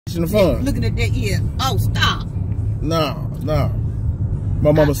the fun. Looking at that ear. Oh, stop. No.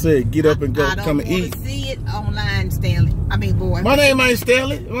 My mama said, get up and go, come and eat. I don't want to see it online, Stanley. I mean, boy. My name ain't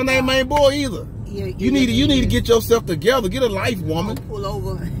Stanley. My name ain't Boy either. You need to get yourself together. Get a life, woman. Pull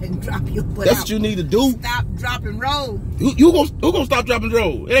over and drop your butt That's out. what you need to do. Stop, drop, and roll. Who gonna stop, drop, and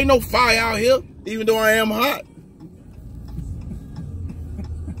roll? It ain't no fire out here, even though I am hot.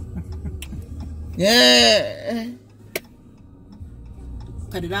 Yeah.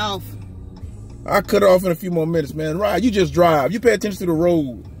 Cut it off. I'll cut it off in a few more minutes, man. Right, you just drive. You pay attention to the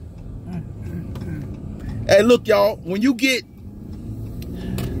road. Hey, look, y'all. When you get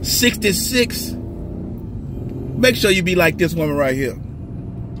 66, make sure you be like this woman right here.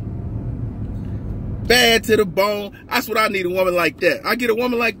 Bad to the bone. That's what I need, a woman like that. I get a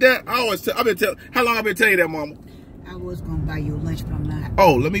woman like that. How long I been telling you that, mama? I was gonna buy you lunch, but I'm not.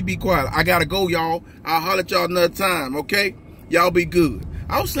 Oh, let me be quiet. I gotta go, y'all. I'll holler at y'all another time, okay? Y'all be good.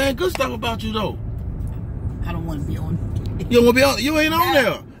 I was saying good stuff about you, though. I don't want to be on. You don't want to be on? You ain't on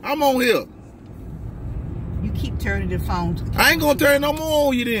there. I'm on here. You keep turning the phone. I ain't gonna turn no more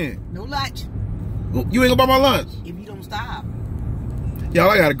on you then. No lunch. You ain't gonna buy my lunch? If you don't stop. Y'all,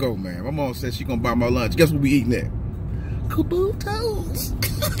 I gotta go, man. My mom said she gonna buy my lunch. Guess what we eating at? Caboose.